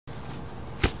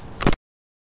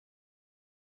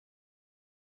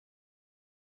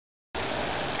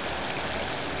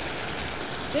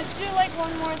Just do like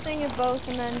one more thing of both,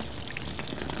 and then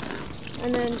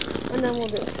we'll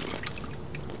do it.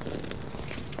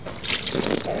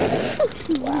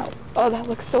 Wow. Oh, that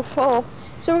looks so full.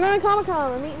 So we're going to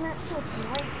Comic-Con. We're meeting at Twitch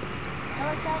tonight. I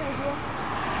like that idea.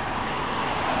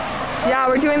 Yeah,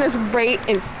 we're doing this right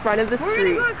in front of the street.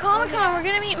 We're going to go to Comic-Con. We're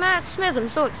going to meet Matt Smith. I'm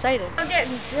so excited. I'm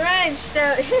getting drenched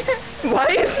out here. Why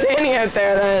are you standing out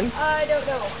there then? I don't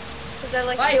know.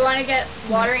 Why, you want to get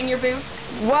water in your boot?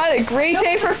 What a great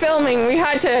day for filming. We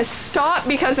had to stop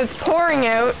because it's pouring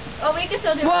out. Oh, we can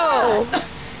still do Whoa. that.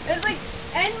 It's like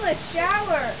endless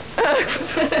shower.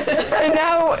 And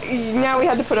now we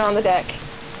had to put it on the deck.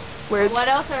 Weird. What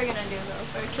else are we going to do, though,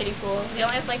 for a kiddie pool? We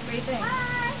only have like 3 things.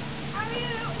 Hi, how are you?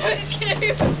 I'm just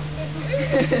kidding.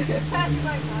 Pass me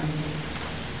my car.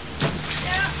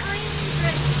 Yeah,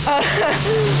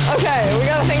 Okay, we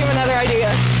gotta think of another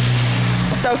idea.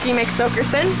 Soaky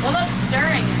McSokerson. What about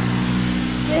stirring it?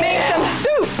 Make some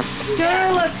soup! Don't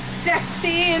it look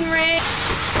sexy and rain?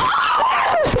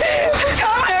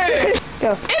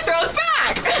 Go. It throws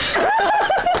back!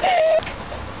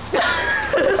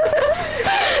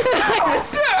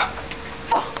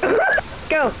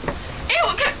 Go.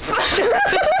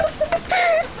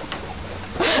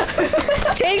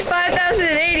 Take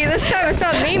 5,080. This time it's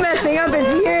not me messing up,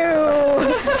 it's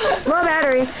you. Low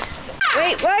battery.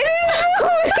 Wait, why did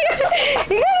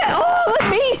you got it? Oh, let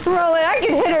me throw it. I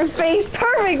can hit her face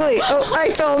perfectly. Oh, I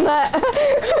filmed that.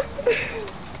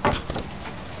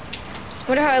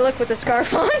 Wonder how I look with the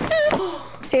scarf on.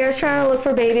 Sarah's trying to look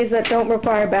for babies that don't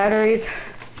require batteries.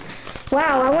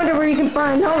 Wow, I wonder where you can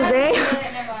find those, eh?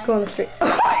 Go on the street.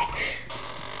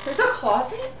 There's a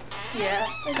closet? Yeah.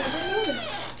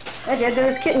 I did. There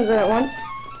was kittens in it once.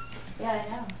 Yeah,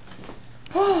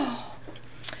 I know.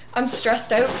 I'm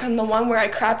stressed out from the one where I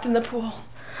crapped in the pool.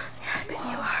 Yeah, I bet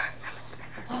you are.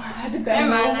 Oh, I had to bend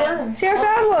Never mind over. Sarah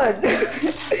found one.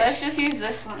 Let's just use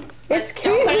this one. It's Don't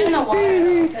cute. put it in the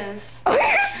water, because... Oh,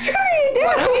 you're straight down.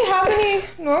 Why don't we have any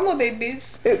normal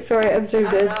babies? Oops, sorry, I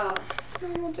observed it.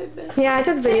 Normal babies. Yeah, I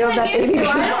took a video of that baby.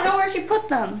 I don't know where she put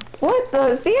them. What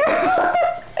the? Sarah?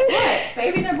 What?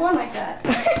 Babies are born like that.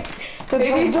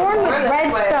 Babies born with born this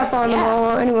red way. stuff on them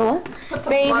all. Anyway, what?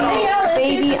 Baby, blood on Yeah, let's use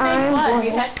baby, the fake I'm blood. born. We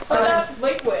had- Oh, that's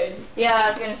liquid. Yeah, I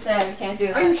was gonna say, we can't do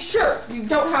Are you that. sure you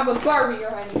don't have a Barbie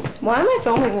or anything? Why am I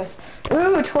filming this?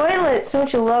 Ooh, toilets.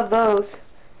 Don't you love those?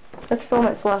 Let's film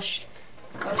it flushed.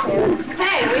 Okay.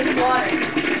 Hey, wasted water. You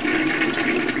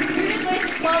just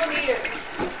wasted 12 liters.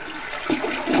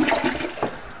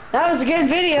 That was a good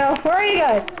video. Where are you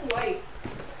guys? White.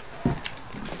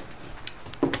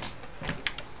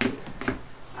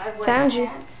 I've wet Found you.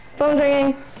 pants. Phone's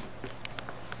ringing.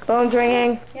 Phone's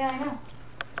ringing. Yeah, I know.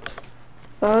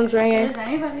 Phone's ringing. Does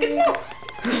anybody? Good to know.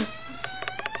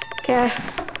 Okay.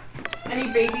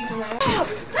 Any babies in there? Oh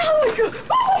my god.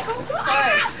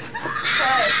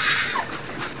 Sorry.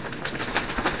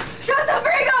 Shut the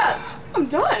frig up! I'm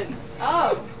done.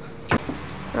 Oh.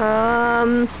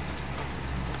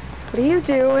 What are you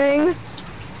doing?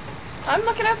 I'm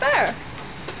looking out there.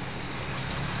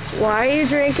 Why are you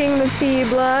drinking the pea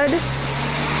blood?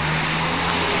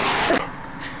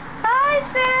 Hi,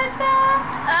 Santa!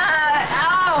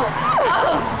 Ow!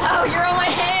 Oh, oh, you're on my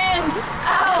hand!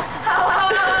 Ow! Ow,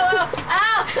 ow, ow,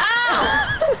 ow, ow!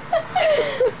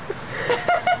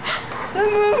 The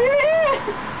movie!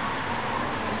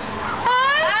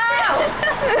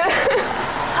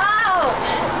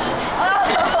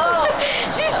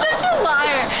 She's such a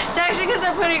liar. It's actually because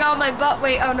I'm putting all my butt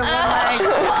weight onto one leg.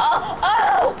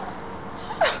 Oh!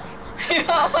 You're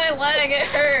on my leg, it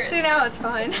hurts. See, now it's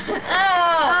fine.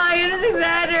 Oh! You're just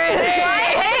exaggerating. My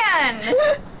hand!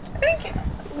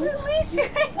 At least you're...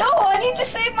 No, I need to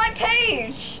save my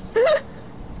page!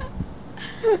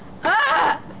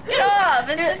 Ah! Get off!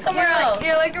 This is somewhere else.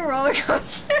 You're like a roller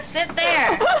coaster. Sit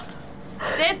there!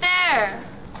 Sit there!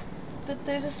 But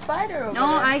there's a spider over No,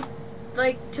 there. I,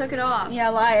 like, took it off. Yeah,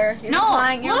 liar. You're No, just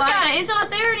lying. You're look lying. at it. It's not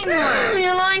there anymore.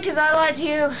 You're lying because I lied to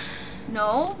you.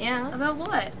 No? Yeah. About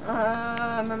what?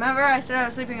 Remember I said I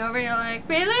was sleeping over? You're like,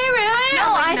 really? Really? No,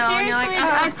 I'm like, I no. And you're seriously,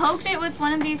 like, I poked it with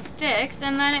one of these sticks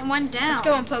and then it went down. Let's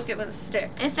go and poke it with a stick.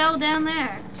 It fell down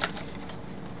there.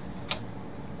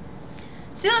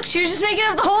 See, look, she was just making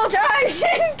up the whole time. She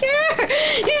didn't care.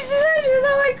 You see that? She was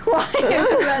all like quiet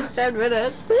for the last 10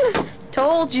 minutes.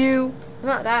 Told you. I'm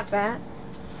not that fat.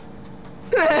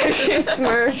 She's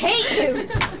smart. I hate you.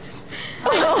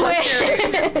 Oh,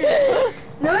 wait.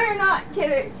 No, you're not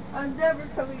kidding. I'm never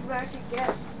coming back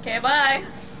again. Okay, bye.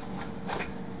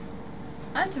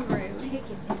 That's rude. Take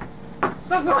it.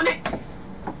 Suck on it.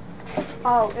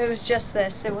 Oh, it was just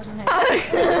this. It wasn't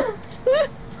it.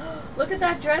 Look at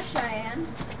that dress, Cheyenne.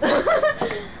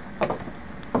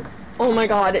 Oh my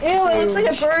god, it's Ew, it looks like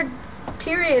a huge. bird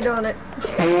period on it.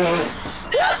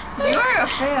 You are a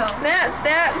fail. Snaps,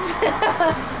 snaps.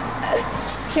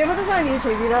 Can't put this on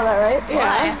YouTube, you know that, right?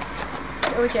 Yeah.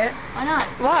 No, we can't. Why not?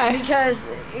 Why? Because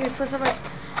you're supposed to like,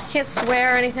 can't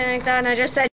swear or anything like that, and I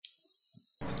just said.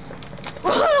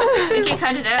 You can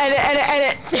cut it out. Edit, edit,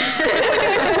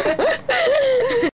 edit.